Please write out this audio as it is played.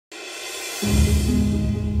Well,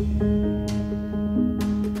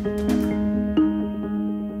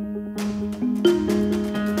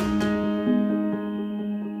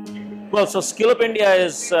 so Skill Up India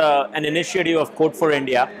is an initiative of Code for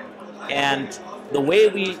India, and the way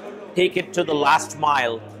we take it to the last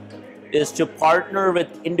mile is to partner with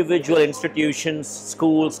individual institutions,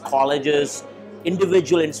 schools, colleges,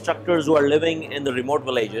 individual instructors who are living in the remote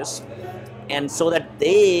villages, and so that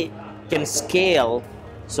they can scale.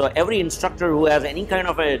 So every instructor who has any kind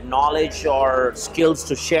of a knowledge or skills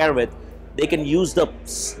to share with, they can use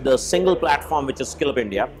the single platform, which is Skill Up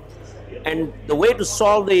India. And the way to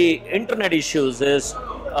solve the internet issues is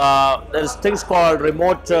there's things called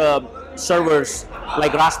remote servers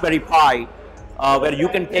like Raspberry Pi, where you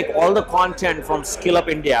can take all the content from Skill Up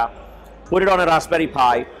India, put it on a Raspberry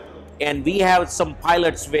Pi, and we have some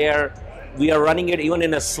pilots where we are running it even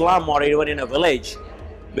in a slum or even in a village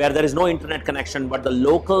where there is no internet connection, but the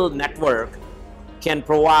local network can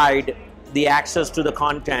provide the access to the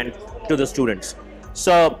content to the students.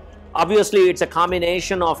 So obviously, it's a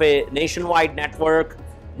combination of a nationwide network,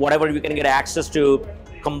 whatever we can get access to,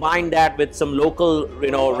 combine that with some local,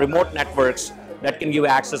 remote networks that can give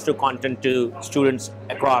access to content to students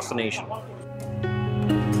across the nation.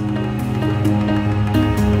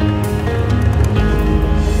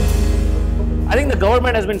 I think the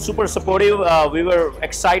government has been super supportive. We were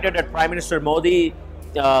excited that Prime Minister Modi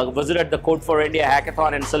visited the Code for India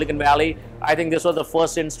hackathon in Silicon Valley. I think this was the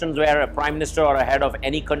first instance where a prime minister or a head of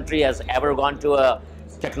any country has ever gone to a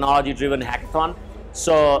technology-driven hackathon.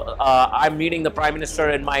 So I'm meeting the prime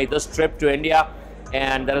minister in this trip to India,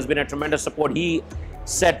 and there has been a tremendous support. He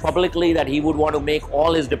said publicly that he would want to make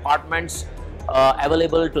all his departments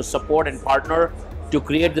available to support and partner to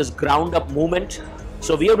create this ground-up movement.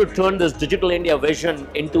 So we have to turn this Digital India vision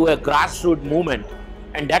into a grassroots movement,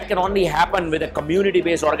 and that can only happen with a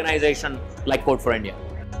community-based organization like Code for India.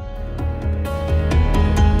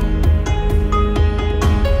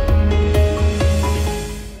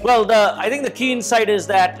 Well, I think the key insight is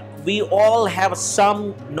that we all have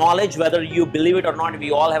some knowledge, whether you believe it or not. We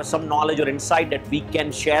all have some knowledge or insight that we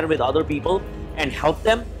can share with other people and help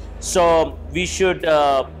them. So we should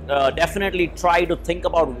definitely try to think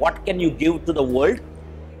about what can you give to the world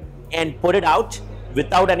and put it out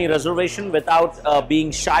without any reservation, without being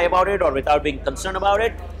shy about it or without being concerned about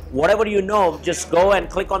it. Whatever you know, just go and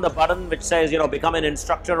click on the button which says, become an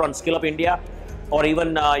instructor on Skill Up India, or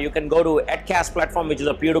even you can go to EdCast platform, which is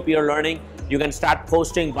a peer-to-peer learning. You can start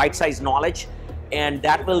posting bite-sized knowledge, and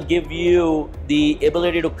that will give you the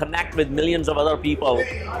ability to connect with millions of other people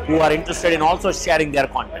who are interested in also sharing their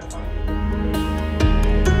content.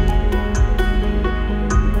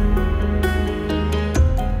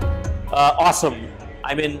 Awesome.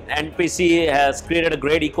 I mean, NPC has created a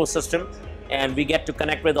great ecosystem, and we get to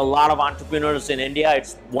connect with a lot of entrepreneurs in India.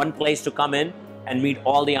 It's one place to come in and meet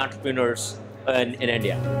all the entrepreneurs in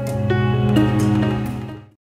India.